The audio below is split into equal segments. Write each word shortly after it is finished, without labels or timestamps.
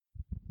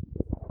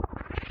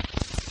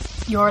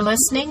You're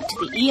listening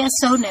to the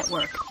ESO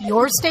Network,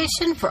 your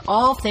station for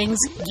all things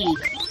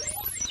geek.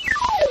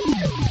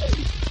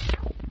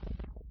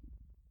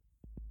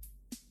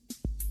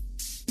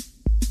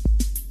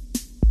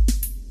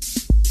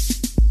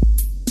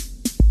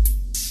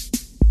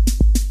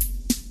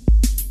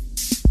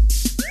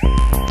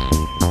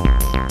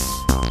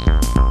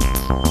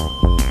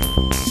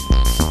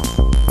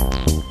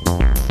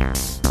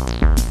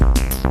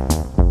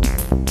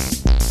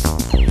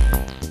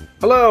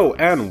 Hello,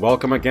 and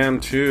welcome again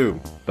to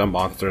the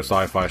Monster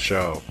Sci-Fi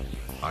Show.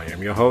 I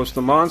am your host,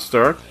 The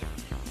Monster,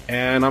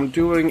 and I'm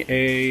doing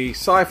a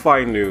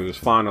sci-fi news,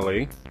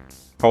 finally.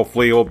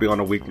 Hopefully it will be on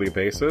a weekly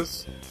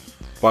basis.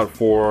 But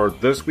for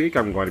this week,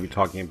 I'm going to be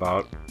talking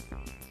about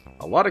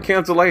a lot of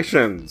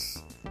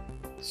cancellations.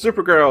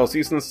 Supergirl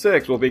Season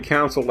 6 will be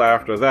cancelled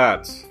after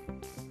that.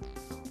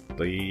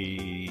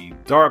 The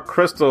Dark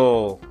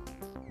Crystal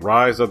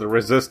Rise of the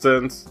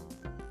Resistance.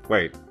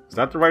 Wait, is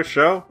that the right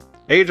show?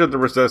 Age of the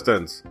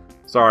Resistance.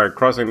 Sorry,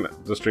 crossing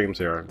the streams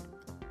here.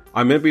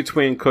 I'm in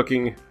between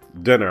cooking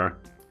dinner,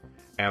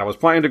 and I was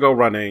planning to go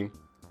running,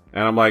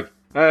 and I'm like,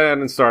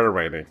 and it started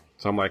raining.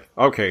 So I'm like,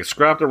 okay,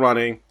 scrap the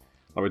running.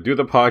 I'm going to do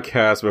the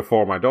podcast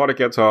before my daughter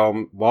gets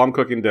home while I'm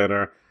cooking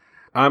dinner.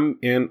 I'm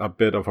in a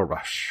bit of a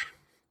rush.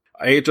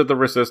 Age of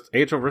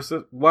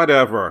Resistance,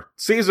 whatever.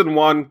 Season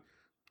 1,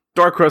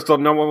 Dark Crystal,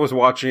 no one was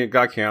watching it,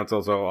 got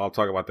canceled, so I'll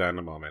talk about that in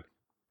a moment.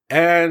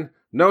 And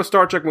no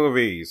Star Trek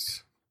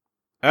movies.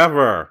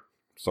 Ever,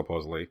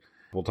 supposedly.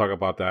 We'll talk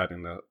about that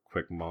in a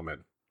quick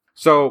moment.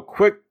 So,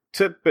 quick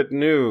tidbit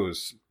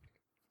news.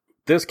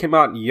 This came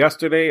out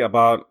yesterday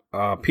about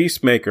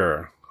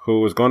Peacemaker,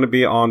 who is going to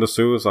be on the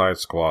Suicide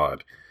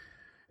Squad,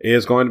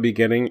 is going to be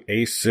getting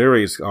a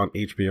series on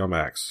HBO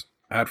Max.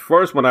 At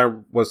first, when I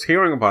was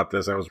hearing about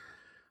this,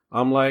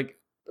 I'm like,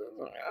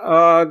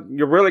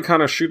 you're really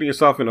kind of shooting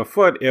yourself in the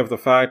foot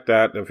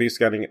if he's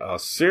getting a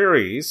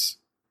series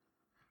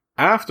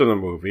after the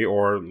movie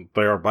or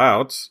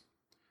thereabouts.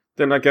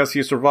 Then I guess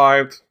he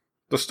survived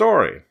the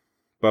story.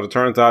 But it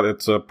turns out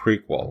it's a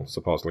prequel,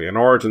 supposedly. An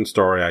origin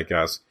story, I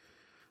guess,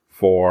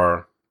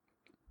 for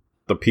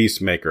the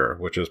Peacemaker,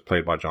 which is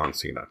played by John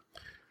Cena.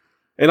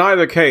 In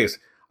either case,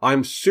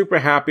 I'm super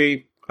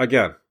happy,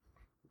 again,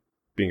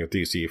 being a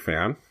DC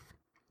fan,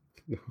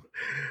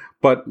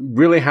 but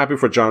really happy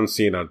for John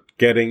Cena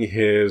getting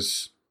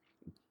his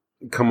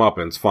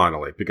comeuppance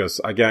finally. Because,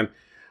 again,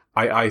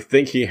 I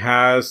think he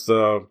has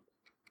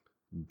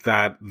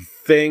that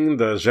thing,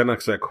 the je ne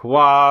sais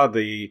quoi,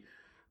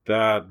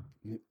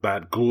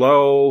 that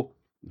glow.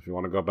 If you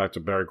want to go back to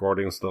Barry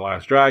Gordon's The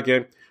Last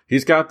Dragon,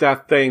 he's got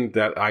that thing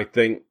that I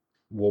think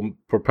will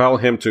propel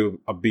him to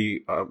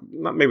be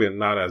maybe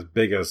not as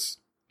big as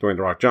Dwayne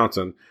The Rock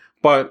Johnson,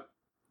 but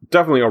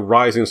definitely a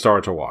rising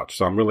star to watch.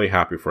 So I'm really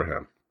happy for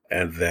him.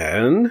 And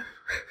then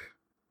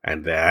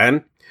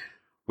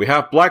we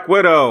have Black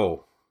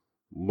Widow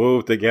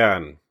moved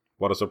again.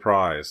 What a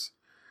surprise!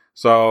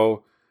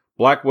 So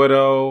Black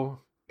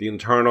Widow, the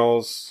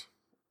Internals,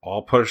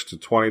 all pushed to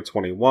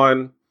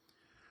 2021.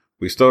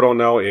 We still don't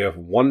know if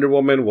Wonder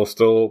Woman will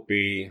still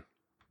be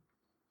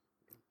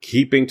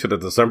keeping to the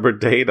December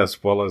date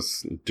as well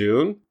as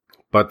Dune.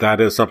 But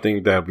that is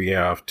something that we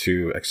have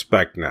to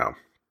expect now.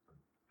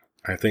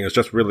 I think it's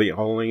just really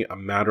only a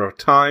matter of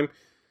time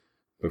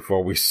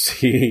before we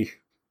see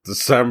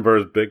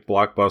December's big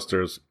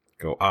blockbusters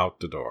go out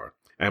the door.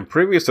 And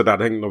previous to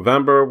that, I think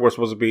November, we're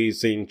supposed to be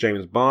seeing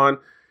James Bond.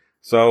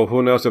 So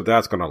who knows if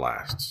that's going to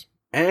last.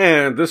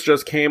 And this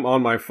just came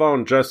on my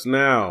phone just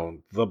now.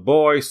 The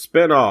Boy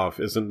spinoff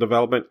is in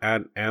development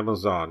at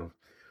Amazon.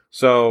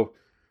 So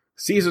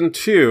season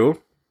 2,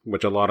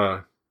 which a lot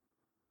of,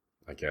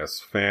 I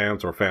guess,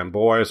 fans or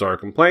fanboys are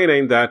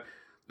complaining that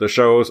the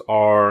shows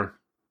are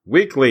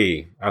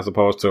weekly as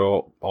opposed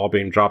to all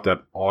being dropped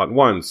all at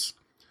once.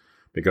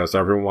 Because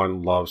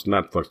everyone loves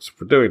Netflix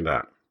for doing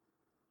that.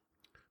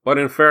 But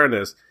in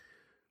fairness,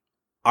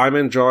 I'm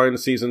enjoying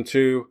season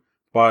 2.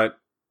 But,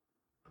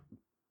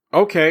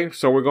 okay,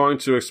 so we're going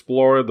to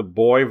explore the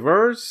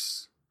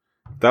Boyverse?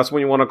 That's what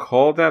you want to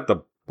call that?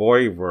 The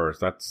Boyverse.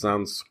 That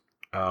sounds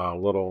a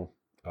little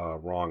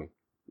wrong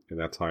in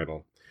that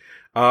title.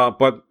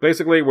 But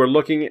basically, we're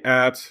looking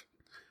at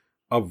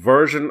a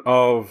version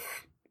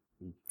of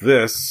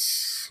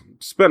this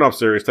spin-off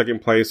series taking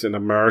place in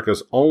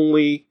America's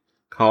only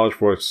college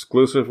for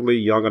exclusively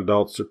young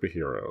adult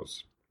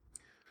superheroes.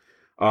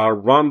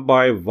 Run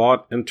by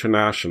Vought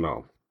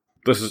International.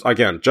 This is,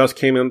 again, just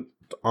came in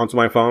onto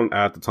my phone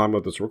at the time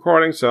of this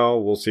recording, so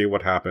we'll see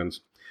what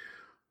happens.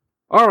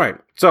 Alright,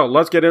 so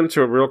let's get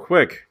into it real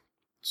quick.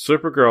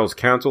 Supergirl's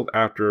canceled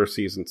after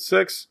season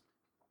 6.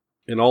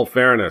 In all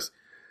fairness,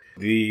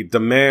 the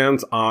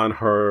demands on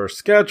her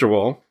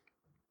schedule,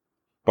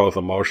 both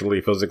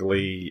emotionally,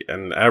 physically,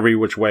 and every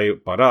which way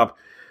but up,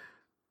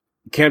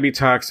 can be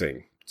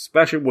taxing,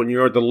 especially when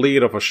you're the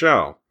lead of a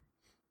show.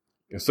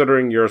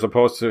 Considering you're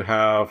supposed to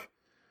have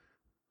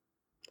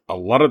a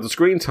lot of the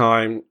screen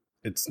time,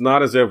 it's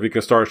not as if we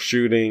could start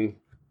shooting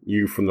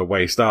you from the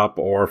waist up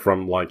or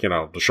from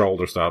the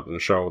shoulders up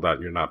and show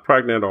that you're not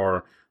pregnant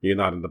or you're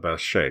not in the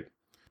best shape.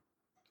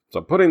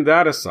 So putting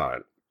that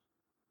aside,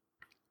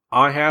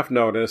 I have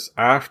noticed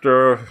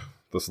after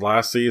this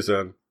last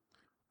season,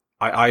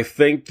 I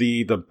think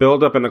the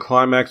build-up and the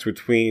climax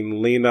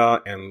between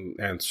Lena and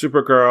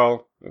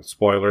Supergirl,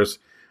 spoilers,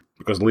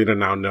 because Lena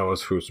now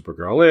knows who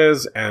Supergirl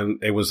is, and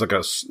it was like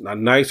a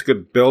nice,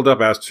 good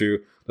build-up as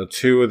to the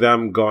two of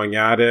them going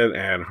at it,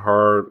 and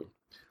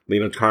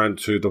Lena trying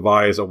to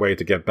devise a way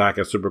to get back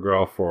at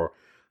Supergirl for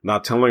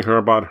not telling her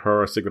about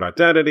her secret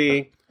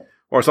identity,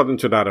 or something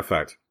to that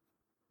effect.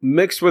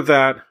 Mixed with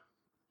that,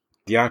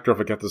 the actor, I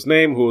forget his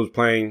name, who was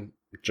playing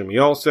Jimmy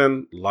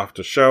Olsen, left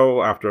the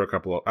show after a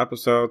couple of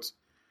episodes.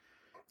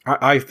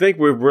 I think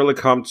we've really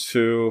come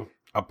to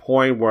a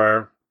point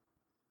where,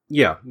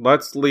 yeah,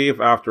 let's leave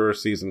after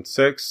season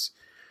 6.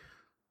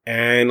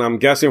 And I'm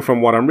guessing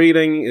from what I'm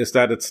reading is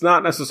that it's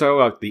not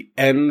necessarily like the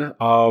end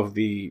of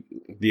the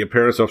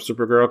appearance of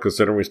Supergirl,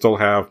 considering we still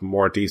have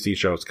more DC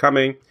shows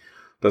coming.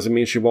 Doesn't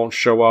mean she won't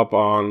show up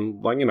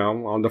on,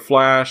 on The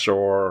Flash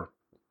or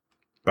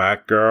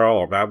Batgirl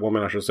or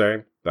Batwoman, I should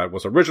say, that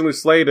was originally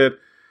slated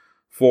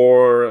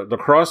for the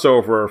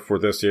crossover for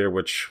this year,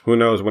 which who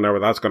knows whenever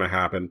that's going to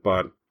happen.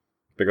 But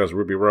because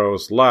Ruby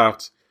Rose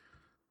left,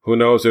 who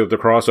knows if the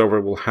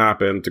crossover will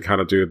happen to kind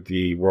of do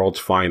the World's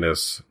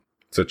Finest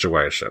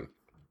situation.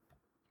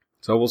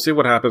 So we'll see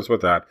what happens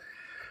with that.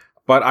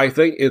 But I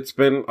think it's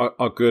been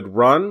a good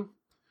run.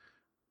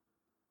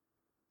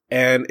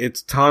 And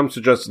it's time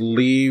to just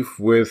leave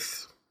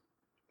with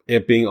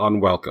it being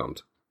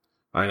unwelcomed.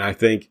 And I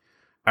think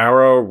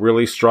Arrow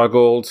really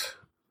struggled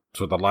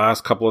to the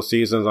last couple of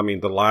seasons. I mean,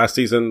 the last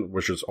season,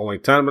 which was only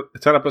 10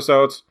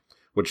 episodes,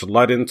 which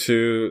led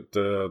into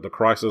the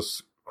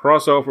Crisis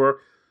crossover,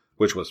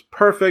 which was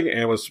perfect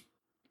and was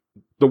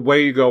the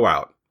way you go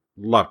out.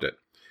 Loved it.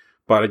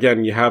 But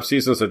again, you have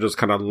seasons that are just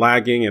kind of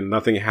lagging and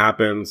nothing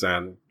happens.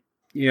 And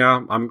yeah,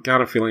 I'm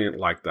kind of feeling it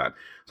like that.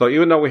 So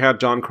even though we had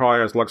John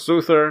Cryer as Lex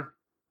Luthor,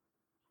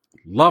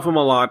 love him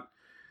a lot,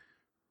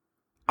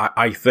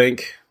 I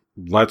think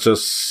let's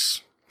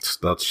just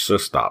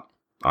stop.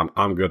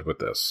 I'm good with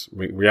this.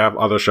 We have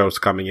other shows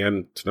coming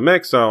in to the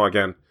mix, so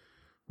again,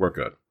 we're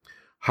good.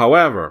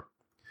 However,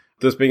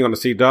 this being on the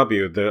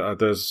CW,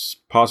 there's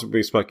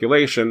possibly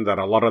speculation that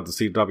a lot of the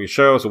CW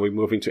shows will be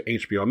moving to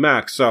HBO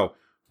Max. So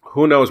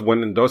who knows,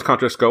 when those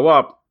contracts go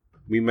up,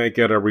 we may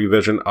get a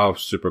revision of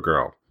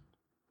Supergirl.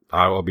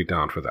 I will be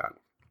down for that.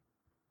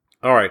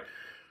 All right.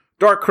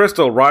 Dark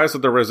Crystal, Rise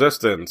of the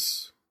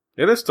Resistance.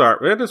 It is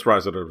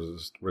Rise of the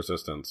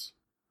Resistance.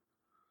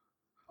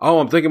 Oh,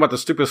 I'm thinking about the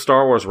stupid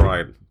Star Wars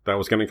ride. That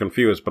was getting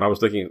confused, but I was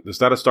thinking, is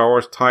that a Star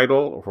Wars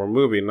title for a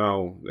movie?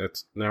 No,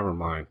 never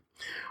mind.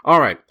 All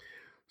right.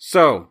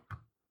 So,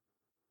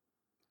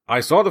 I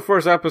saw the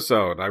first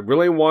episode. I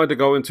really wanted to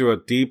go into a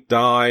deep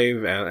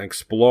dive and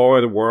explore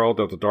the world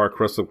of the Dark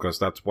Crystal because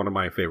that's one of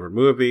my favorite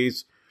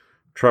movies.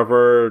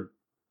 Trevor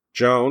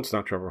Jones.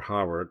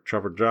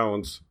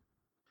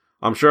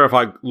 I'm sure if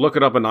I look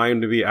it up on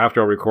IMDb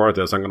after I record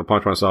this, I'm going to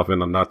punch myself in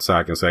the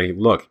nutsack and say,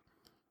 look,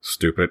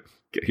 stupid,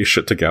 get your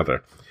shit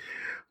together.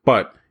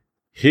 But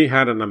he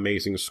had an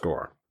amazing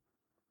score.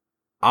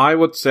 I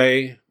would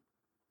say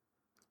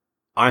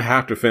I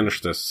have to finish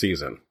this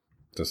season.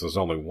 This is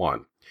only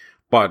one.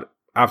 But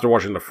after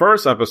watching the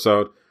first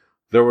episode,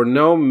 there were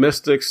no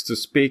mystics to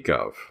speak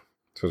of.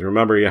 Because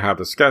remember, you have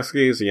the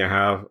Skeksis, you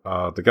have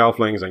the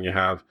Gelflings, and you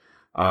have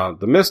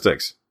the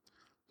Mystics.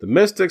 The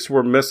Mystics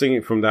were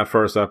missing from that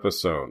first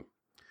episode.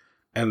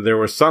 And there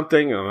was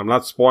something, and I'm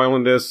not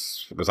spoiling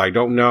this because I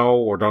don't know,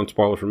 or don't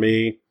spoil it for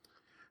me.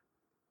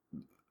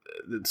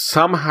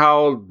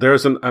 Somehow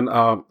there's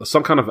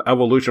some kind of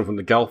evolution from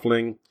the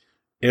Gelfling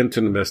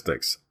into the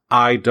Mystics.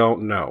 I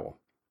don't know.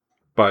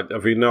 But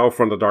if you know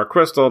from the Dark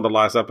Crystal, the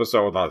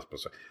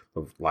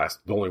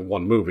only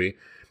one movie,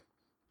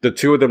 the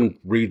two of them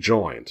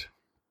rejoined.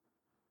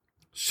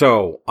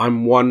 So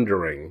I'm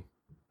wondering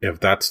if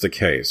that's the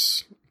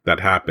case. That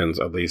happens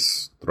at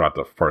least throughout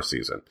the first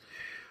season.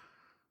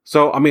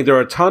 So, I mean, there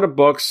are a ton of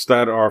books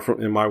that are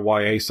in my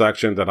YA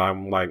section that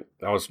I'm like,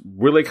 I was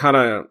really kind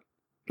of,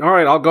 all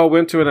right, I'll go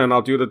into it and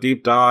I'll do the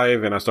deep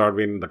dive. And I started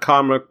reading the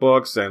comic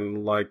books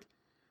and like,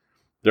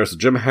 there's a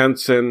Jim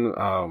Henson,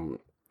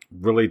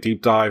 really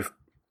deep dive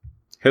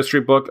history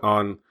book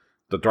on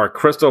the Dark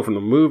Crystal from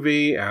the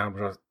movie. And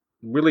I'm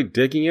really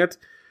digging it.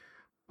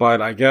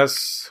 But I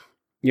guess,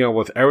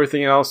 with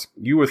everything else,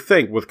 you would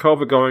think with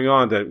COVID going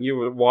on that you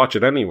would watch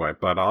it anyway.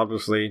 But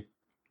obviously,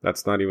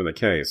 that's not even the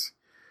case.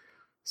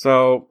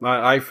 So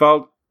I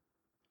felt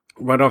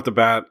right off the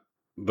bat,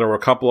 there were a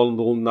couple of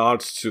little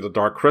nods to the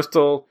Dark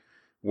Crystal,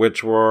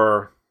 which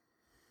were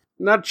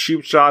not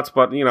cheap shots,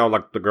 but,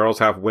 like the girls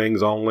have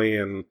wings only,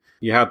 and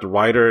you have the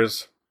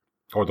riders,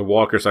 or the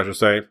walkers, I should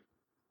say.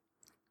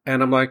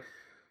 And I'm like,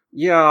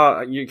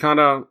 yeah, you kind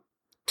of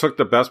took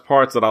the best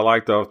parts that I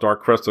liked of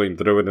Dark Crystal and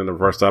threw it in the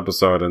first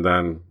episode, and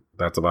then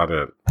that's about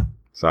it.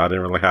 So I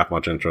didn't really have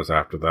much interest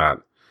after that.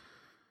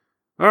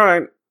 All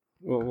right,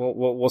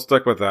 we'll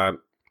stick with that.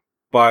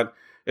 But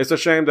it's a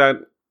shame that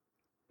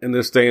in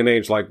this day and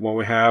age, like when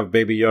we have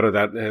Baby Yoda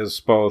that is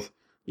both,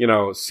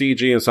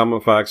 CG and some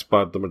effects,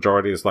 but the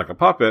majority is like a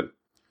puppet,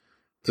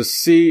 to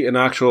see an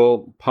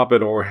actual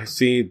puppet or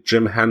see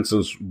Jim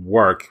Henson's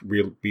work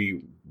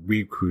be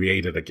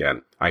recreated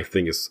again, I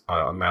think is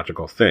a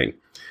magical thing.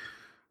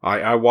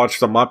 I watched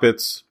the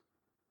Muppets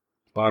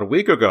about a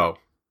week ago,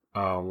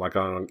 like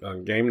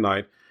on game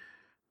night,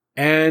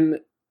 and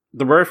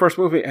the very first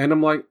movie, and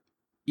I'm like,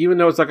 even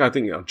though it's like, I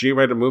think, a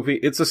G-rated movie,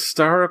 it's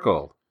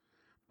hysterical.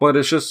 But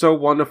it's just so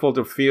wonderful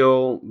to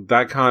feel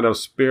that kind of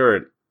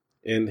spirit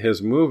in his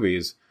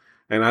movies.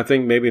 And I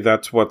think maybe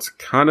that's what's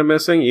kind of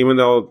missing, even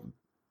though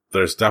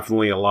there's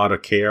definitely a lot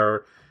of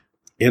care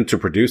into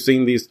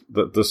producing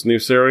this new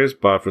series.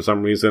 But for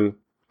some reason,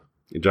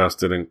 it just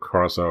didn't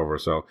cross over.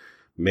 So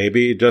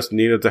maybe it just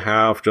needed to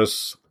have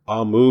just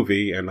a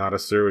movie and not a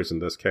series in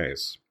this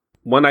case.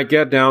 When I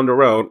get down the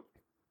road,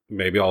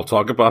 maybe I'll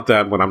talk about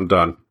that when I'm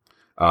done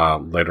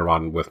later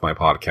on with my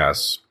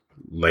podcasts.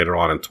 Later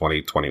on in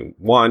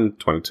 2021,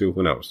 22,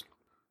 who knows.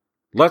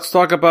 Let's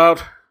talk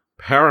about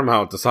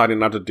Paramount deciding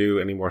not to do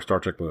any more Star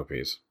Trek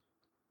movies.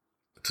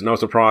 It's no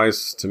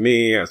surprise to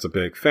me as a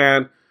big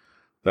fan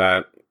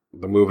that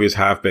the movies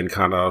have been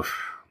kind of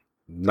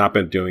not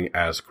been doing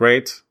as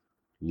great.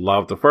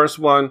 Love the first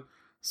one.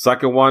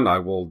 Second one, I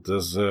will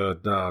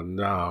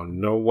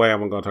no way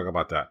I'm going to talk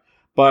about that.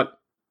 But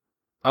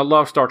I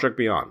love Star Trek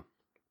Beyond.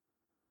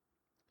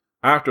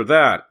 After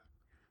that,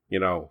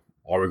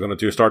 are we going to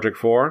do Star Trek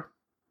 4?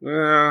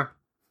 The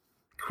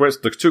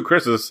two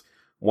Chris's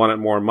wanted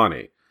more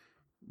money.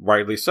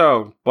 Rightly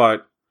so,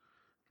 but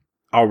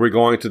are we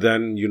going to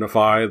then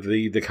unify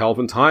the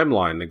Kelvin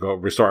timeline and go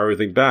restore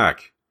everything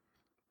back?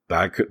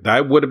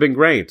 That would have been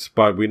great,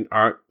 but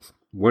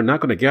we're not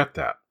going to get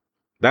that.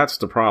 That's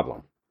the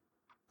problem.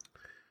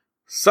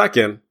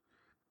 Second,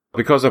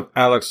 because of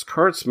Alex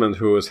Kurtzman,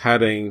 who is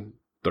heading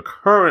the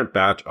current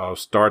batch of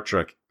Star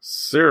Trek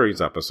series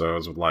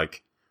episodes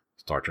like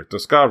Star Trek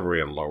Discovery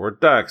and Lower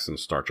Decks and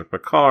Star Trek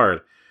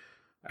Picard.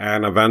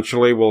 And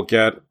eventually we'll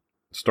get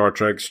Star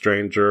Trek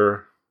Strange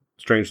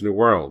New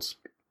Worlds.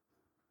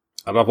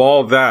 Out of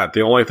all of that,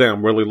 the only thing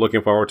I'm really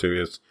looking forward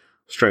to is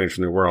Strange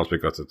New Worlds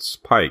because it's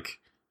Pike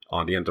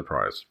on the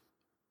Enterprise.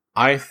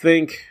 I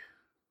think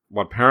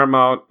what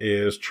Paramount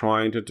is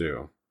trying to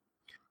do,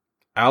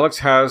 Alex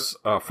has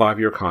a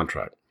 5-year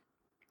contract.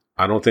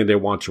 I don't think they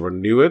want to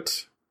renew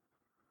it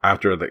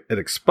after it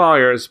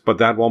expires, but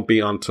that won't be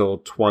until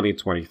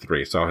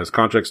 2023. So his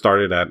contract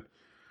started at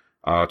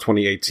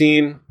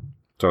 2018.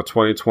 So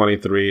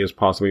 2023 is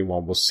possibly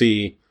when we'll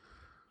see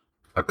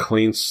a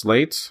clean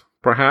slate,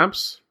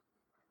 perhaps.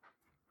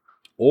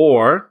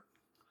 Or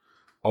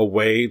a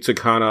way to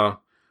kind of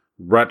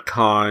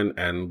retcon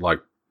and like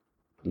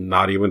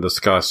not even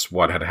discuss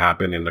what had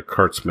happened in the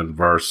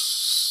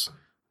Kurtzman-verse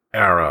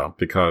era.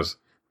 Because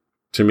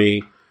to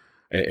me,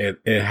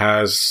 it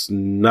has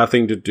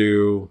nothing to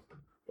do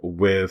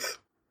with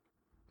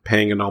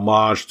paying an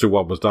homage to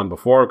what was done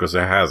before, because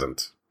it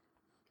hasn't.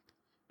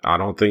 I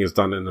don't think it's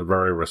done in a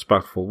very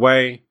respectful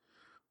way.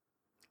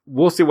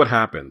 We'll see what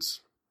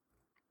happens.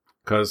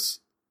 Because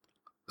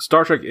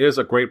Star Trek is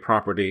a great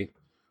property.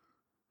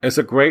 It's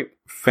a great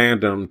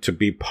fandom to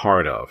be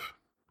part of.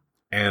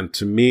 And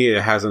to me,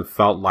 it hasn't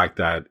felt like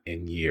that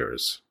in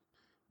years.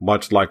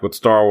 Much like with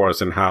Star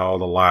Wars and how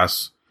the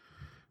last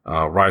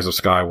Rise of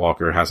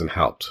Skywalker hasn't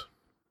helped.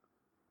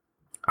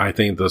 I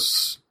think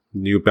this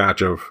new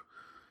batch of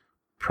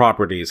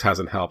properties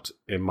hasn't helped,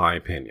 in my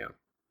opinion.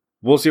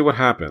 We'll see what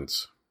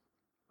happens.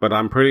 But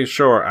I'm pretty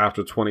sure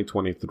after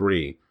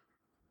 2023,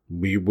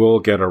 we will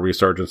get a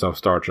resurgence of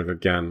Star Trek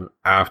again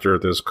after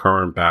this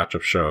current batch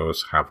of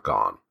shows have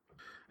gone.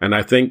 And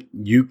I think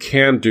you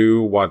can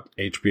do what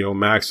HBO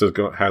Max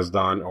has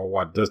done, or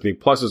what Disney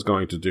Plus is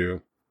going to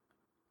do,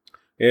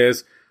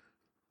 is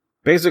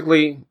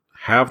basically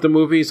have the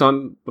movies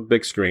on the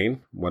big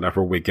screen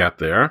whenever we get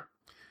there,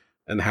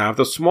 and have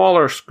the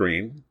smaller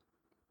screen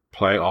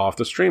play off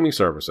the streaming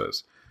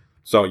services.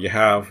 So you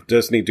have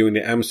Disney doing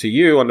the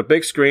MCU on the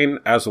big screen,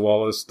 as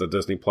well as the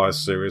Disney Plus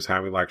series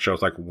having like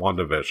shows like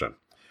WandaVision.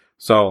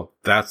 So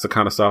that's the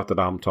kind of stuff that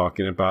I'm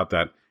talking about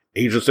that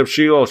Agents of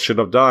S.H.I.E.L.D. should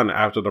have done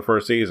after the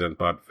first season,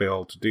 but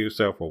failed to do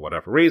so for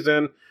whatever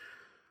reason.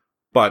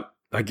 But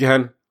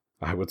again,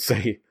 I would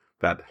say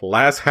that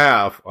last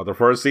half of the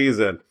first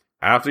season,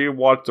 after you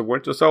watch The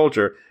Winter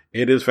Soldier,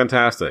 it is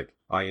fantastic.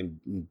 I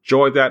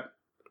enjoyed that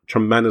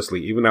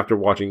tremendously, even after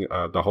watching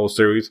the whole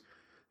series,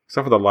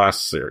 except for the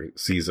last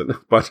season.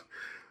 But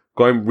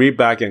going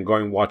back and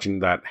watching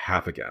that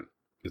half again,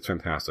 it's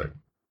fantastic.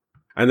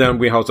 And then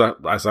we also,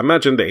 as I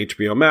mentioned, the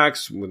HBO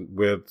Max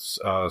with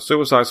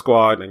Suicide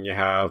Squad, and you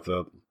have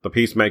the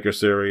Peacemaker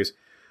series.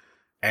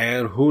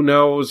 And who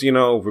knows, if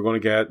we're going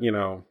to get,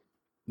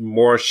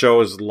 more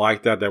shows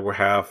like that will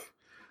have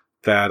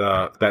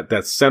that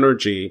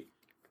synergy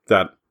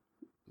that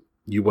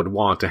you would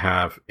want to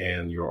have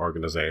in your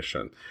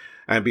organization.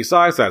 And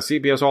besides that,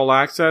 CBS All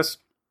Access,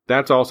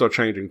 that's also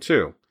changing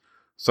too.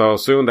 So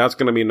soon that's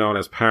going to be known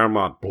as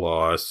Paramount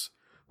Plus,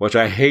 which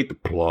I hate the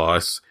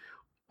plus.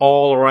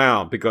 all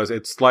around, because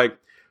it's like,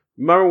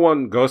 remember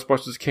when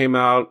Ghostbusters came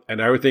out and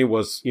everything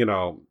was,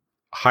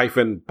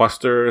 hyphen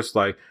busters,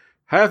 like,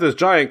 have this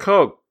giant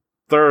Coke,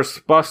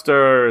 thirst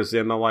busters,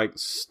 and I'm like,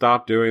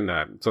 stop doing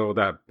that. So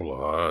that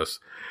plus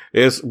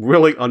is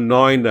really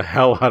annoying the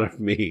hell out of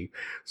me.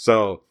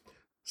 So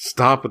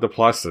stop with the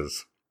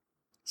pluses.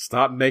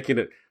 Stop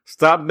making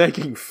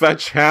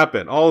fetch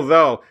happen.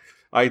 Although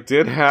I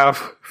did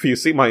have, if you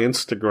see my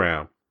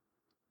Instagram,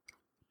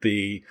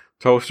 the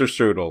toaster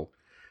strudel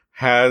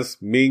has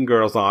Mean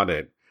Girls on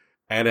it,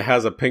 and it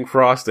has a pink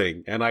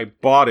frosting, and I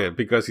bought it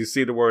because you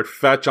see the word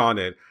fetch on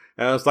it,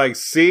 and I was like,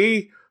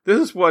 see, this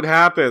is what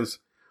happens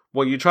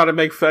when you try to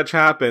make fetch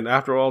happen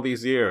after all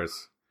these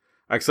years.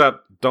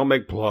 Except, don't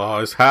make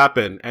plus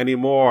happen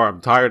anymore.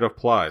 I'm tired of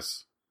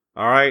plus.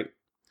 Alright?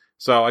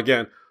 So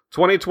again,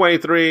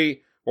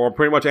 2023, or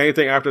pretty much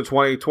anything after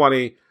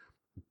 2020,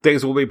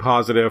 things will be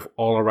positive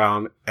all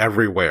around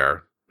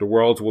everywhere. The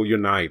world will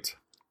unite.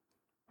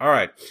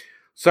 Alright.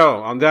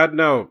 So, on that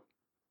note,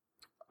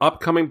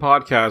 upcoming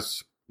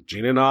podcasts,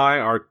 Gene and I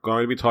are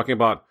going to be talking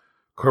about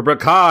Cobra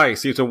Kai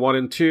Season 1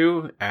 and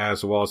 2,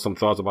 as well as some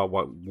thoughts about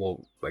what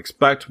we'll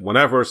expect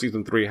whenever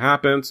Season 3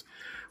 happens.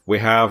 We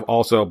have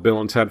also Bill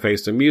and Ted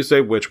Face the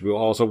Music, which we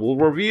also will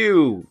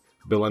review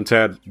Bill and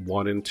Ted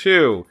 1 and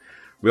 2.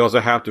 We also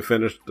have to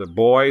finish The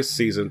Boys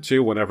Season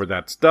 2 whenever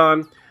that's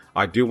done.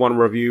 I do want to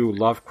review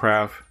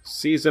Lovecraft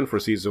Season for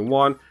Season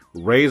 1.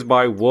 Raised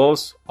by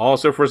Wolves,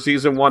 also for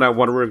Season 1. I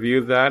want to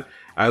review that,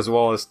 as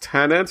well as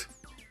Tenet,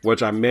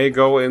 which I may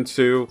go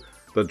into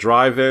the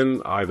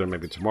drive-in, either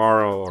maybe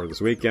tomorrow or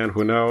this weekend,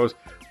 who knows,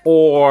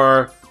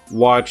 or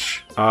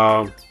watch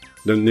The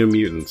New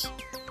Mutants,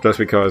 just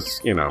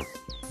because, it's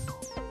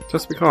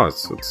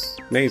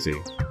Maisie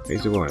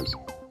Williams.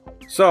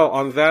 So,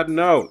 on that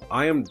note,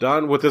 I am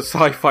done with this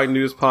sci-fi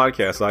news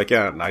podcast.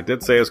 Again, I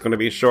did say it's going to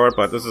be short,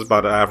 but this is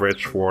about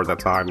average for the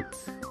time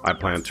I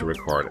plan to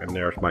record. And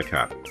there's my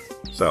cat.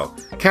 So,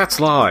 cat's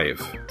live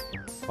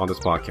on this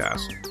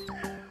podcast.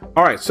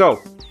 Alright,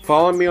 so,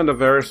 follow me on the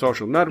various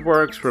social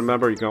networks.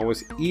 Remember, you can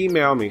always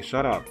email me.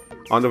 Shut up.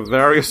 On the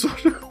various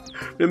social...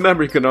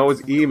 Remember, you can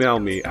always email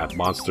me at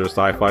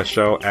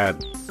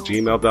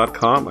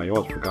monstersci-fi-show@gmail.com. I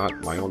almost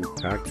forgot my own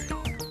tag.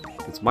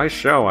 It's my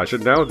show. I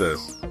should know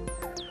this.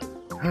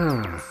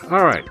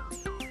 Alright.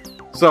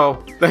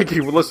 So, thank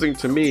you for listening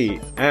to me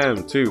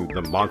and to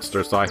the Monster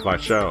Sci-Fi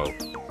Show.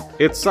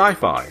 It's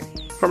sci-fi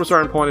from a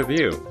certain point of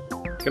view.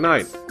 Good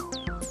night.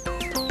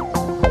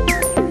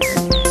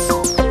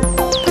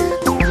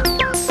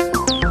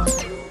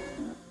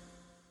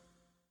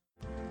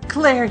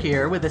 Claire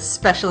here with a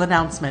special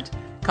announcement.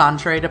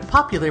 Contrary to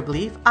popular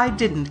belief, I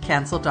didn't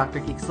cancel Dr.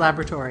 Geek's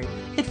laboratory.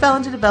 It fell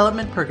into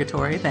development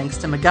purgatory thanks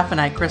to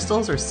MacGuffinite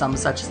crystals or some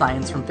such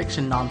science from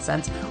fiction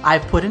nonsense.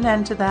 I've put an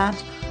end to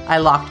that. I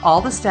locked all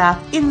the staff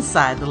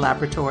inside the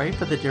laboratory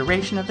for the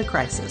duration of the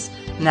crisis.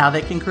 Now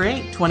they can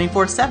create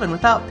 24/7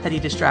 without petty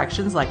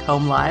distractions like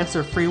home lives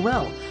or free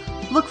will.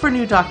 Look for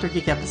new Dr.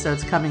 Geek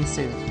episodes coming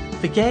soon.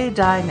 The gay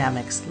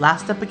dynamics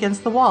last up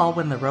against the wall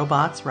when the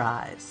robots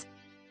rise.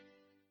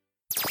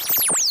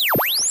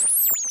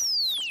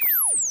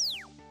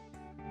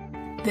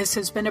 This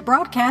has been a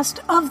broadcast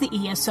of the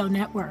ESO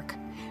Network.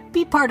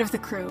 Be part of the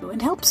crew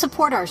and help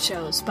support our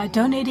shows by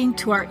donating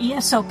to our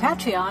ESO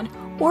Patreon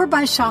or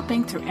by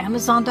shopping through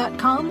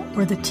Amazon.com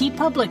or the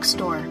TeePublic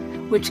Store,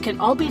 which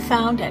can all be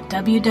found at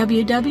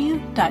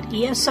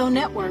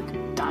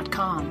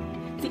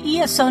www.esonetwork.com. The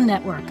ESO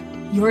Network,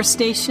 your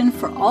station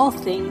for all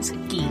things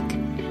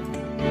geek.